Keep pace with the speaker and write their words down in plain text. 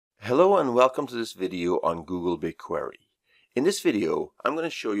Hello and welcome to this video on Google BigQuery. In this video, I'm going to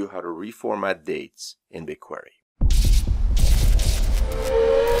show you how to reformat dates in BigQuery.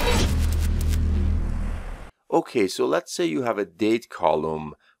 Okay, so let's say you have a date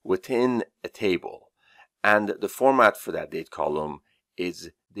column within a table, and the format for that date column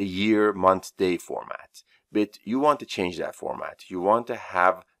is the year, month, day format. But you want to change that format. You want to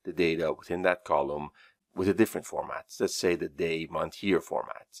have the data within that column with a different format. Let's say the day, month, year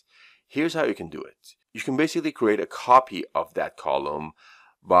format. Here's how you can do it. You can basically create a copy of that column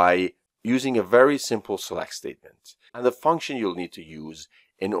by using a very simple select statement. And the function you'll need to use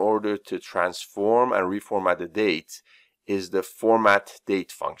in order to transform and reformat the date is the format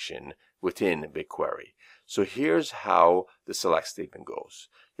date function within BigQuery. So here's how the select statement goes.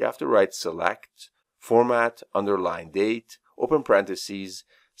 You have to write select, format, underline date, open parentheses,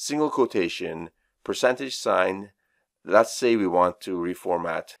 single quotation, percentage sign. Let's say we want to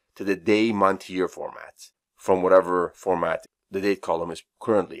reformat to the day, month, year format from whatever format the date column is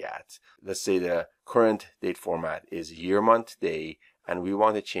currently at. Let's say the current date format is year, month, day, and we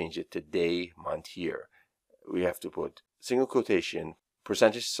want to change it to day, month, year. We have to put single quotation,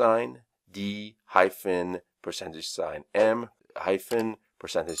 percentage sign, D hyphen, percentage sign M hyphen,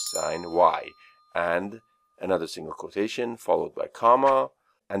 percentage sign Y, and another single quotation followed by comma,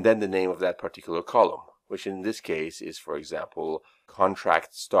 and then the name of that particular column, which in this case is, for example,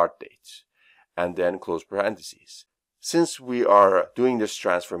 contract start date, and then close parentheses. Since we are doing this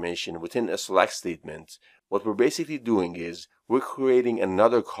transformation within a select statement, what we're basically doing is we're creating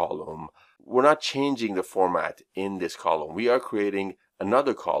another column. We're not changing the format in this column. We are creating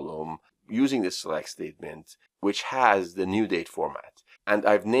another column using this select statement, which has the new date format. And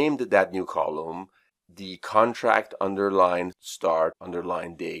I've named that new column the contract underline start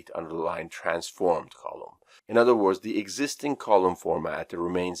underline date underline transformed column. In other words, the existing column format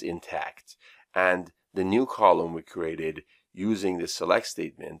remains intact, and the new column we created using the select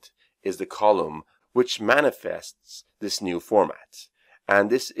statement is the column which manifests this new format. And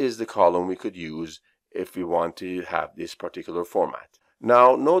this is the column we could use if we want to have this particular format.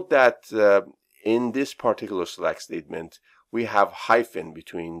 Now note that in this particular select statement we have hyphen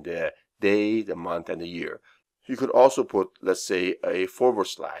between the day, the month, and the year. You could also put, let's say, a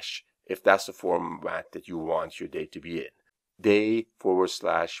 / if that's the format that you want your date to be in. Day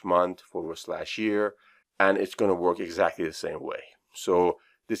 / month / year, and it's going to work exactly the same way. So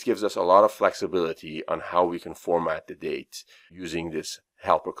this gives us a lot of flexibility on how we can format the date using this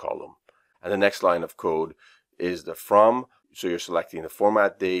helper column. And the next line of code is the from. So you're selecting the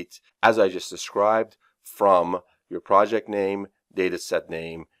format date, as I just described, from your project name, dataset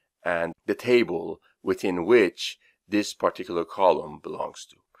name, and the table within which this particular column belongs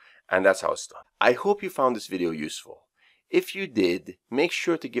to. And that's how it's done. I hope you found this video useful. If you did, make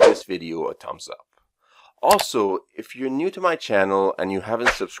sure to give this video a thumbs up. Also, if you're new to my channel and you haven't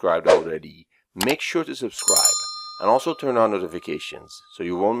subscribed already, make sure to subscribe and also turn on notifications so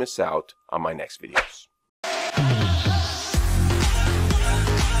you won't miss out on my next videos.